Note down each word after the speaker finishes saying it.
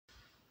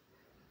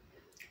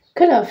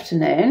Good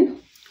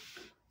afternoon.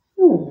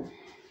 Ooh.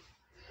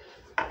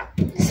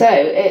 So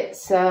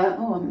it's,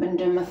 oh, I've been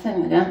doing my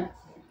thing again.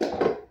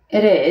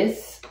 It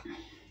is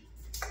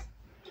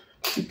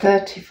the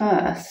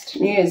 31st,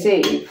 New Year's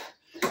Eve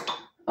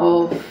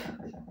of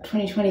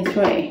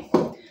 2023.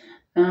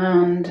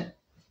 And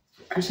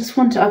I just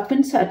want to, I've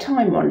been set a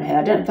timer on here.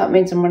 I don't know if that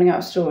means I'm running out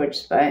of storage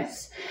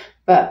space,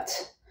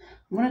 but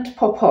I wanted to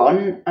pop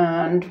on,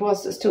 and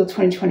whilst it's still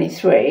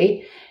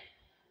 2023,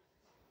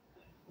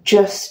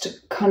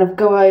 just kind of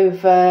go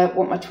over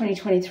what my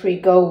 2023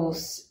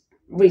 goals,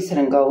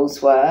 reselling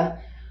goals were.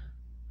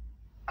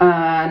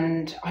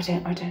 And I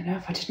don't know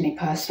if I did any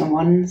personal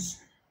ones.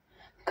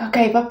 I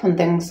gave up on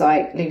things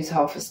like lose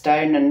half a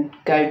stone and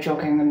go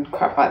jogging and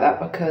crap like that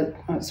because,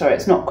 oh, sorry,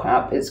 it's not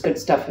crap, it's good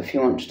stuff if you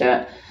want to do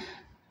it.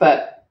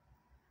 But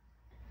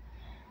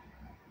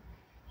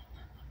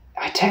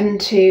I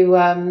tend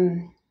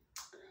to,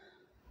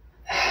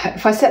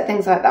 if I set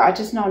things like that, I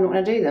just know I'm not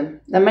going to do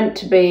them. They're meant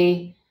to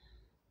be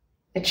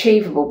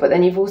achievable, but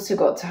then you've also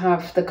got to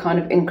have the kind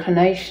of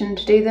inclination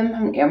to do them,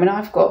 haven't you? I mean,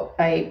 I've got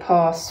a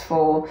pass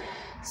for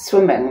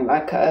swimming,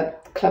 like a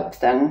club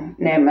thing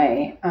near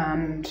me,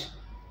 and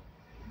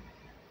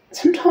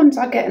sometimes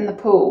I get in the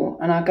pool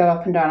and I go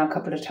up and down a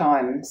couple of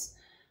times,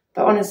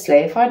 but honestly,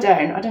 if I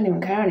don't even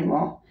care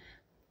anymore.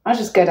 I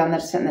just go down there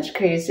to sit in the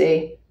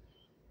jacuzzi,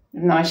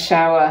 nice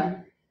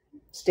shower,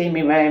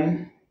 steamy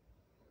room,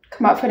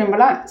 come out feeling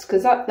relaxed,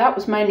 because that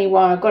was mainly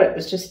why I got it,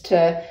 was just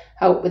to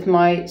help with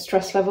my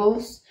stress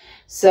levels.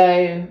 So,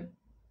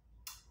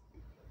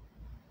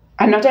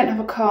 and I don't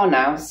have a car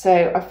now,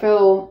 so I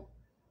feel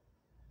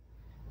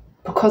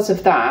because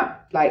of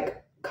that,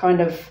 like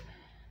kind of,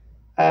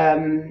 I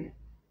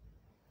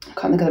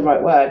can't think of the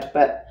right word,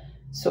 but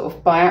sort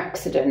of by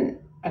accident,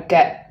 I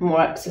get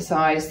more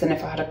exercise than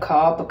if I had a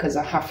car, because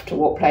I have to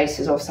walk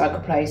places or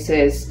cycle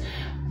places.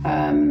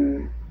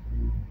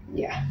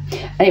 Yeah.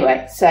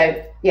 Anyway,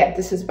 so yeah,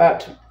 this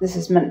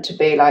is meant to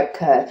be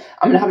like, I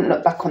mean, I haven't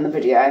looked back on the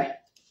video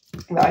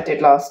that I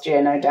did last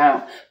year, no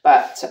doubt,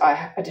 but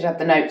I did have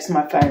the notes on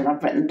my phone and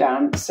I've written them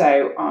down,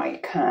 so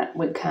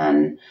we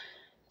can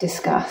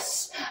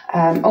discuss.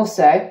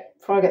 Also,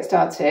 before I get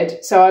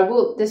started,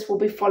 so this will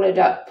be followed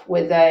up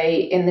with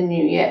in the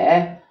new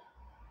year,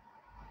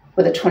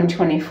 with a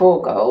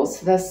 2024 goals.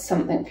 So there's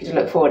something for you to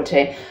look forward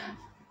to.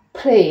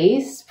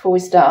 Please, before we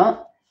start,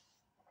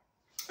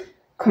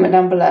 comment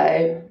down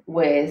below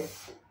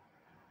with,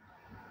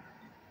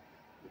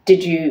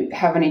 did you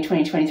have any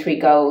 2023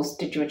 goals?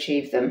 Did you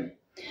achieve them?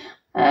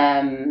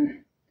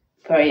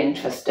 Very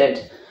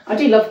interested. I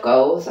do love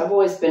goals. I've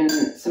always been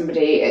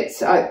somebody,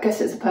 I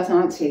guess it's a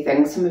personality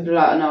thing. Some people are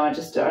like, oh no, I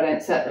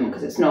don't set them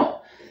because it's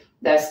not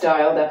their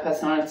style, their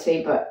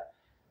personality, but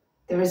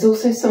there is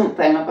also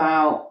something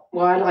about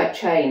why I like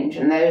change,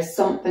 and there is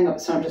something,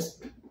 so I'm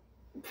just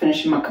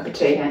finishing my cup of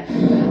tea here.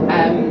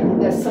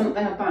 There's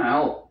something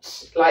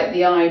about like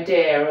the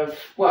idea of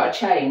what a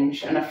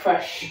change and a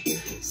fresh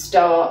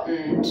start,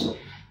 and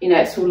you know,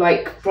 it's all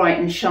like bright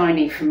and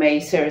shiny for me.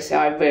 Seriously,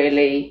 I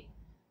like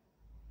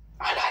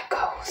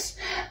goals.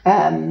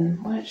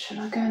 Where should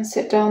I go and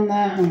sit down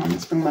there? Hang on,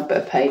 let's bring my bit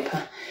of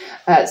paper.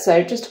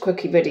 So just a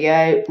quickie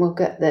video. We'll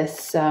get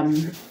this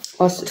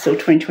whilst it's still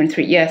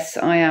 2023. Yes,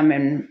 I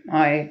am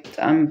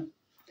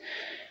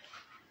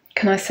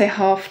can I say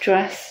half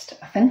dressed?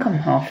 I think I'm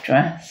half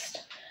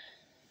dressed.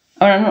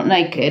 I mean, I'm not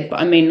naked, but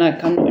I mean,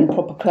 like, I'm not in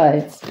proper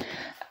clothes.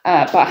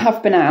 But I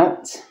have been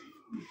out,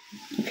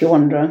 if you're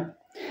wondering.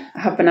 I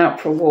have been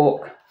out for a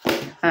walk,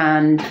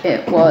 and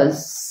it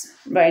was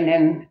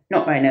raining,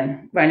 not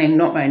raining, raining,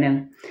 not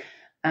raining.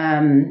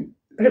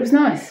 But it was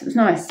nice. It was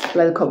nice to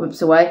blow the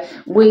cobwebs away.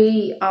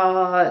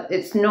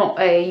 It's not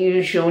a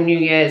usual New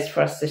Year's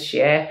for us this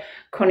year.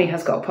 Connie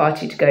has got a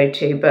party to go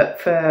to,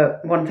 but for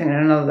one thing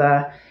and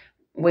another,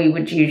 we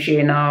would usually,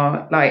 in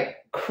our like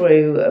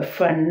crew of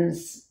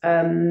friends,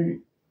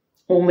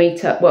 all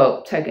meet up,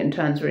 well, take it in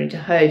turns really to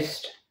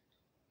host.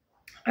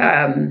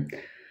 But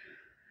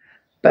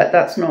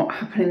that's not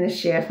happening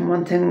this year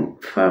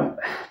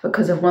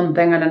because of one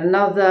thing and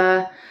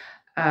another.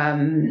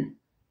 And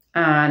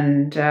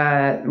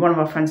one of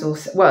our friends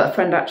also, well, a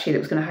friend actually that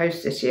was going to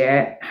host this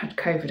year had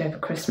COVID over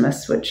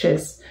Christmas, which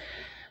is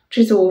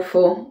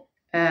awful.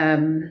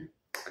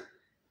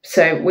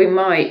 So we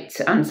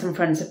might, and some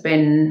friends have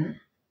been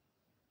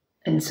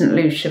in St.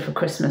 Lucia for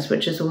Christmas,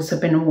 which has also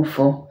been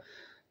awful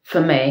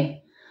for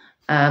me.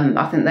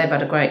 I think they've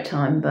had a great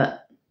time,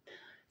 but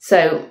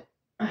so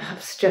I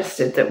have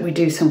suggested that we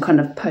do some kind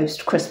of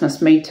post-Christmas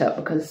meetup,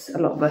 because a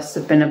lot of us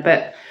have been a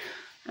bit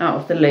out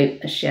of the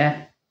loop this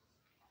year.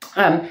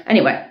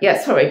 Anyway, yeah,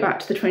 sorry, back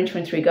to the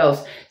 2023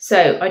 goals.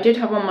 So I did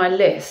have on my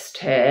list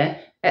here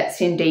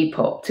Etsy and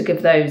Depop, to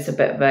give those a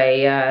bit of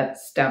a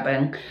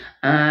stabbing,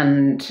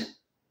 and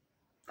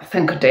I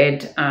think I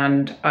did,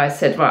 and I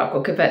said, right, I've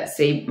got to give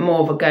Etsy more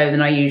of a go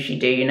than I usually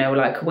do, you know,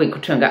 like a week or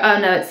two, and go, oh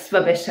no, it's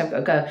rubbish, I've got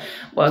to go.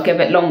 Well, I'll give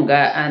it longer,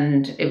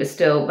 and it was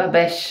still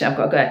rubbish, I've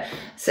got to go.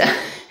 So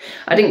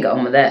I didn't get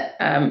on with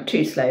it,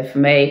 too slow for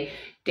me.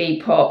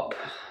 Depop,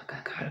 I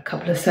got a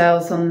couple of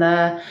sales on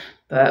there,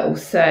 but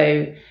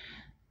also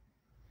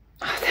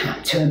I think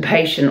I'm too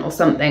impatient or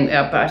something,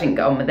 but I didn't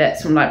get on with it.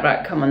 So I'm like,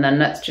 right, come on then,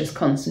 let's just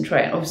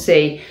concentrate.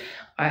 Obviously,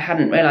 I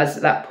hadn't realised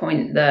at that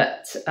point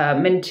that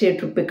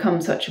minted would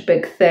become such a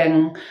big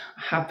thing.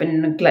 I have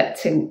been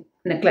neglecting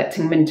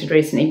minted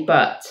recently,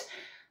 but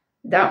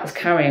that was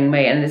carrying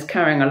me and is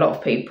carrying a lot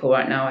of people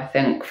right now, I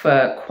think,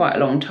 for quite a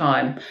long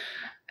time.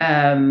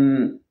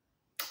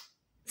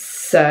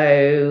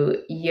 So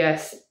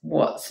yes,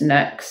 what's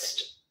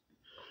next?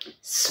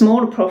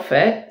 Smaller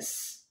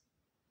profits,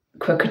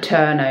 quicker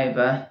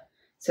turnover.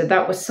 So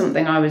that was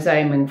something I was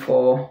aiming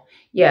for.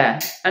 Yeah,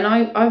 and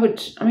I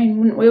mean,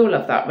 wouldn't we all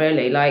love that,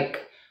 really?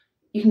 Like,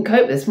 you can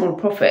cope with a smaller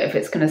profit if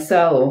it's going to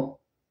sell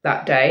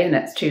that day, the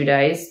next 2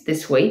 days,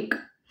 this week.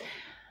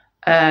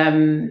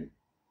 But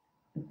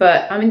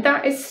I mean,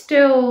 that's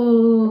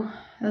still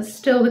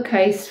the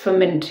case for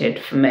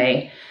minted for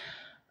me,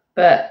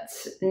 but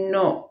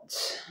not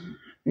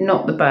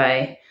the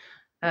bay.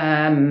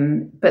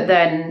 But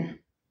then,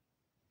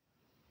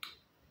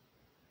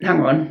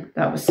 hang on,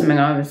 that was something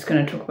I was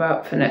going to talk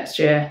about for next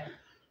year.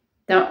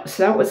 So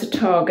that was a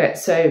target.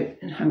 So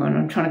hang on,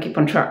 I'm trying to keep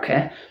on track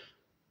here.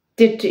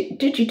 Did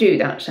you do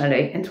that,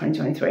 Shelley, in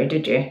 2023?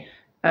 Did you?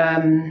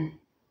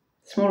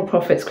 Smaller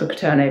profits, quicker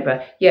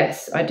turnover.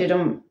 Yes, I did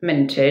on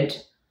minted.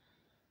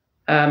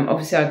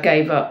 Obviously, I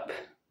gave up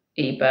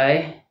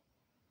eBay,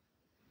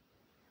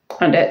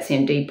 and Etsy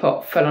and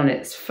Depop fell on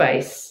its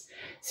face.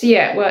 So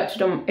yeah,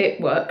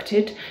 it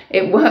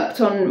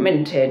worked on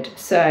minted.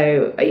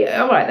 So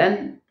yeah, all right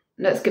then.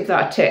 Let's give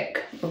that a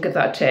tick. We'll give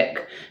that a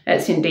tick.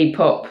 Etsy and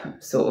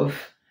Depop, sort of.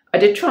 I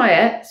did try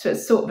it, so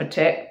it's sort of a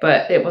tick,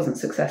 but it wasn't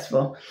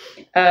successful.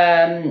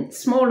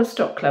 Smaller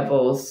stock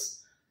levels,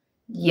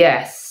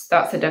 yes,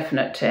 that's a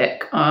definite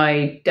tick.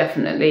 I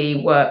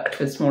definitely worked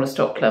with smaller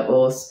stock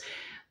levels,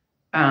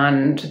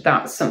 and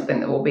that's something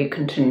that will be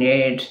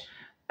continued.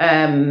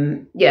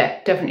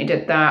 Yeah, definitely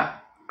did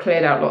that.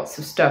 Cleared out lots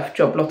of stuff,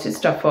 job lotted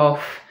stuff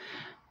off.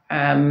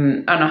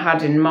 And I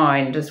had in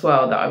mind as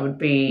well that I would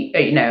be,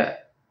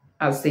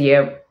 as the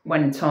year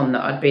went on,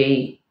 that I'd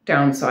be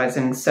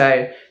downsizing.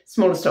 So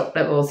smaller stock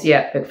levels,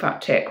 yeah, big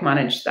fat tick,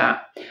 managed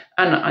that.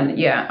 And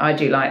yeah, I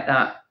do like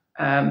that.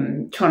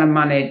 Trying to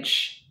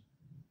manage,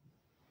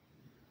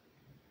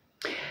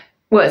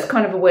 well, it's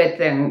kind of a weird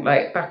thing,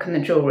 like back in the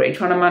jewellery,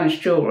 trying to manage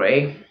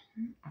jewellery,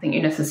 I think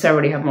you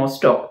necessarily have more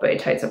stock, but it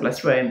takes up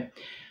less room.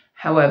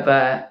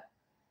 However,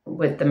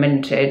 with the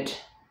minted,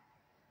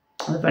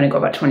 I've only got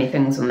about 20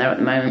 things on there at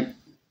the moment.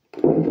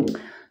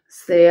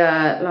 It's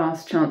the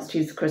last chance to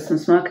use the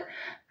Christmas mug.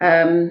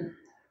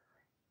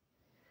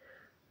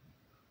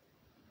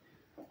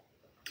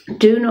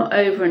 Do not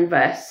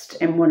overinvest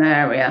in one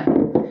area.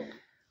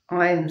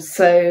 I'm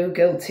so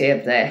guilty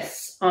of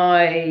this.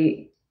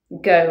 I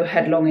go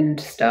headlong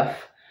into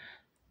stuff.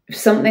 If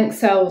something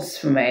sells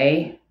for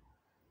me,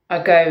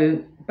 I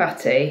go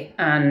batty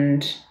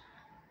and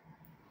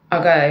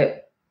I go,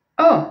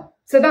 oh,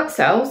 so that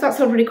sells, that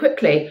sold really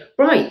quickly.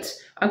 Right,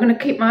 I'm going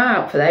to keep my eye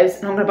out for those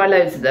and I'm going to buy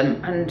loads of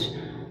them. And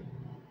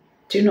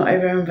do not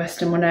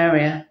overinvest in one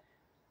area.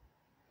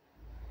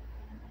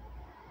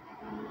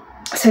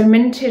 So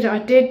minted, I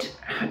did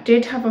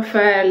have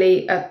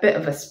a bit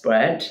of a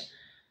spread.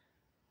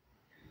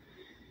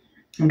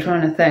 I'm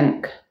trying to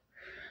think.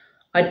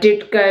 I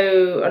did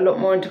go a lot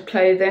more into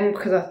clothing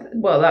because,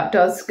 that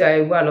does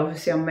go well,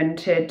 obviously, on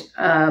minted.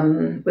 We all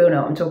know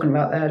what I'm talking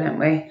about there, don't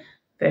we,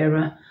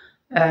 Vera?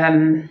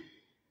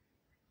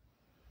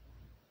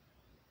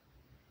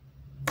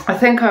 I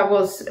think I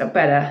was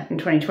better in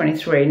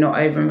 2023, not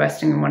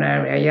over-investing in one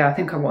area. Yeah, I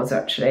think I was,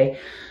 actually.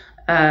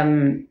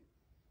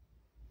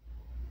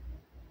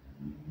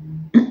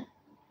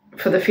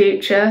 For the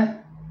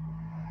future,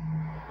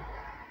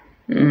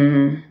 I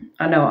know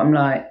what I'm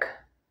like.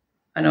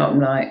 And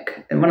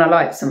when I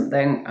like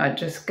something, I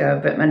just go a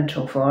bit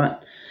mental for it.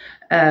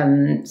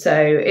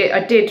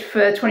 I did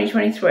for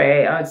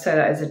 2023, I'd say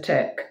that is a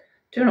tick.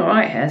 Doing all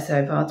right here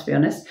so far, to be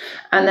honest.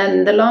 And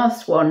then the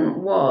last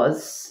one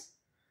was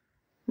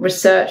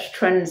research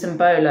trends and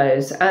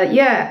bolos.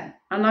 Yeah,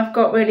 and I've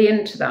got really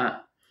into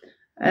that.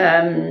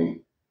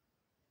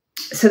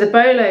 So the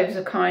bolos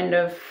are kind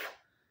of,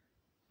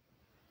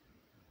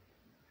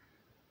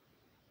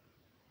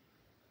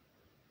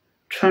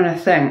 trying to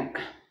think.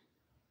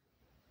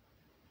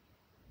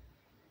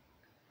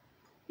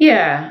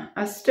 Yeah,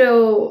 I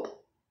still,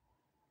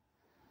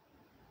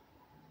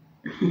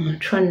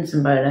 trends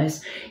and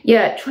bolos.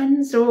 Yeah,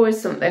 trends are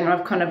always something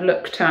I've kind of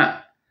looked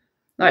at.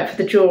 Like for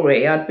the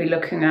jewellery, I'd be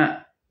looking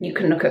at, you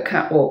can look at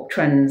catwalk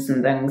trends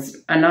and things.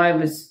 And I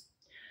was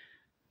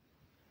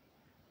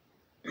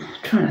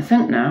trying to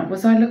think now,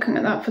 was I looking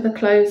at that for the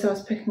clothes I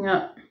was picking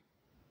up?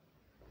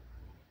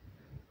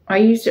 I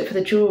used it for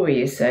the jewellery,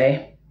 you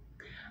see.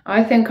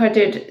 I think I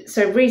did,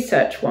 so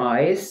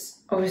research-wise,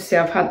 obviously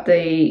I've had the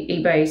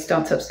eBay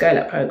Startup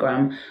Scale-Up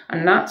program,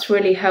 and that's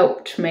really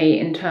helped me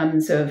in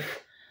terms of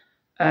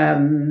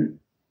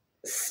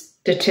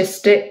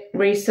statistic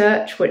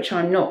research, which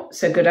I'm not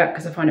so good at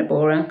because I find it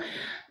boring.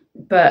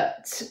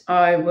 But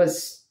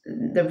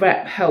the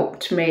rep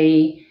helped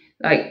me,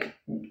 like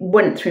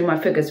went through my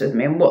figures with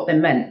me and what they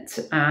meant,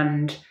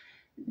 and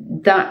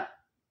that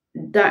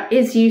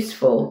is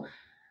useful.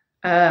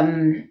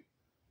 So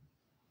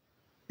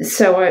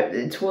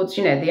towards,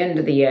 you know, the end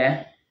of the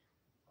year,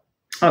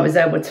 I was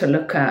able to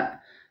look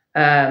at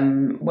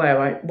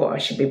what I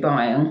should be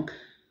buying.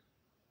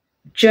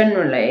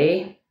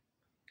 Generally,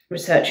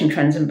 researching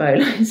trends and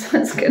bolos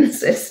has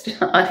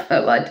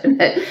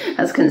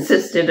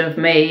consisted of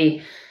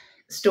me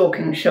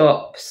stalking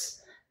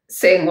shops,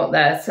 seeing what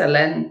they're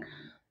selling.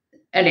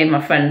 Any of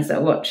my friends that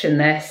are watching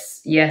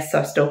this, yes,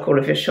 I stalk all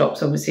of your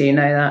shops, obviously you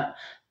know that.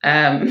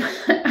 And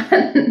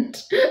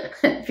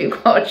if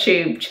you've got a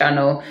tube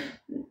channel,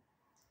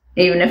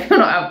 even if you're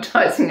not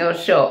advertising your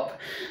shop,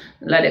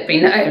 let it be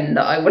known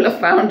that I will have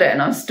found it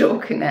and I'm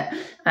stalking it.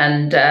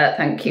 And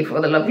thank you for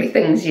the lovely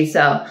things you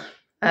sell.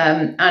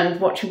 And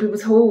watching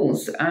people's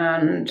hauls,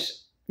 and,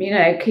 you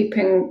know,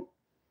 keeping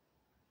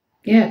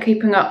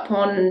up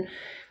on,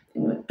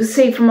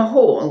 see, from a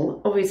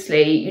haul,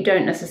 obviously you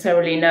don't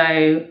necessarily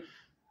know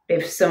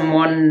if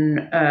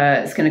someone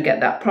is going to get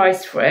that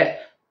price for it.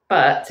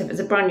 But if it's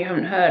a brand you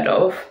haven't heard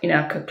of, you know,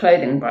 like a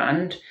clothing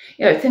brand,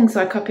 you know, things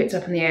like I picked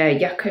up in the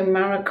Yako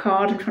Mara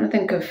card. I'm trying to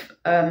think of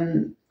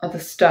other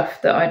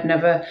stuff that I'd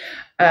never,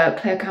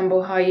 Claire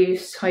Campbell, high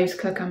use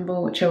Claire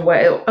Campbell, whichever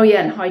way. Oh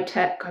yeah, and high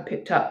tech I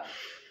picked up.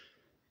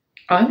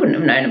 I wouldn't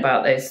have known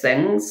about those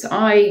things.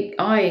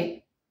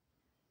 I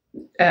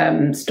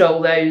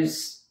stole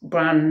those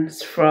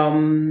brands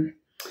from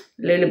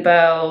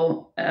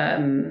Lulabelle,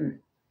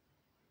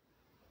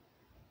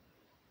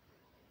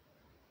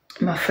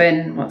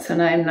 Muffin, what's her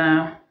name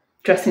now?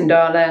 Dressing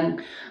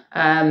Darling.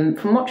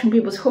 From watching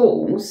people's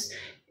hauls,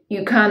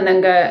 you can then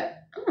go,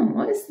 oh,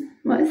 what is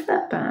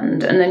that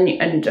band? And then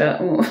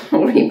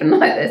or even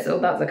like this,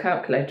 oh, that's a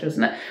calculator,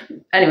 isn't it?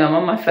 Anyway, I'm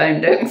on my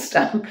phone doing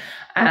stuff,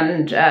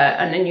 and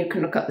then you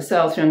can look up the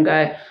sales through and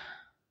go,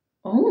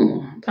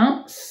 oh,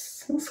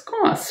 that's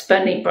quite a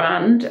spenny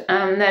brand,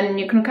 and then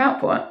you can look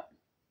out for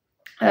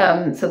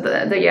it. So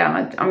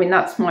yeah, I mean,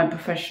 that's my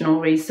professional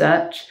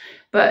research.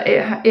 But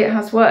it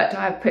has worked.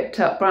 I have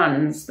picked up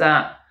brands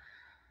that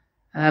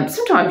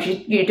sometimes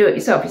you do it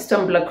yourself. You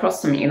stumble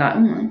across something, you're like,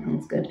 oh, that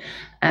sounds good.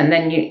 And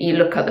then you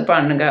look at the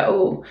brand and go,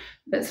 oh,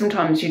 but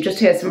sometimes you just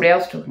hear somebody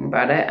else talking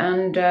about it,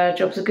 and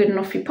jobs are good and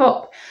off you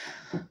pop.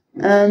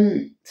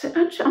 So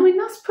actually, I mean,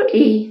 that's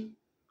pretty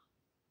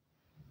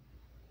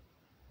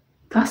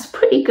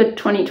good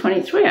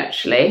 2023,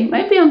 actually.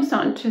 Maybe I'm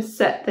starting to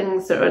set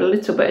things that are a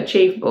little bit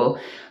achievable.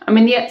 I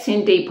mean, the Etsy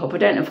and Depop, I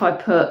don't know if I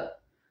put,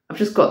 I've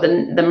just got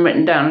them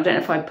written down. I don't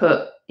know if I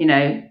put, you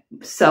know,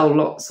 sell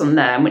lots on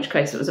there, in which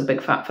case it was a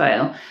big fat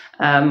fail,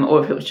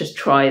 or if it was just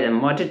try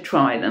them. Well, I did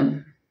try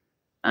them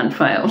and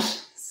failed.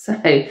 So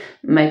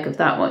make of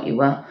that what you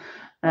will.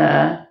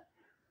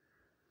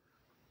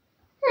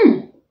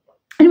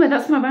 Anyway,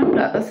 that's my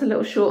roundup. That's a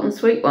little short and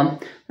sweet one.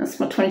 That's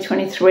my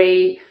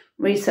 2023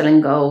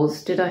 reselling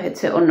goals. Did I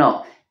hit it or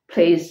not?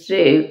 Please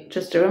do.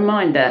 Just a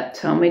reminder,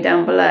 tell me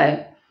down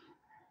below.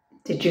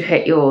 Did you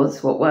hit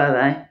yours? What were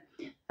they?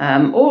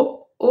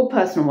 Or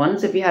personal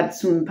ones, if you had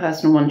some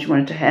personal ones you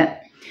wanted to hit.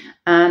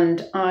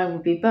 And I will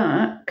be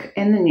back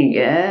in the new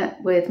year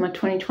with my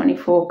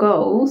 2024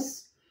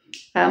 goals.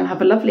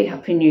 Have a lovely,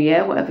 happy new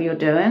year, whatever you're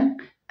doing.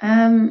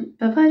 Bye-bye,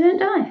 don't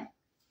die.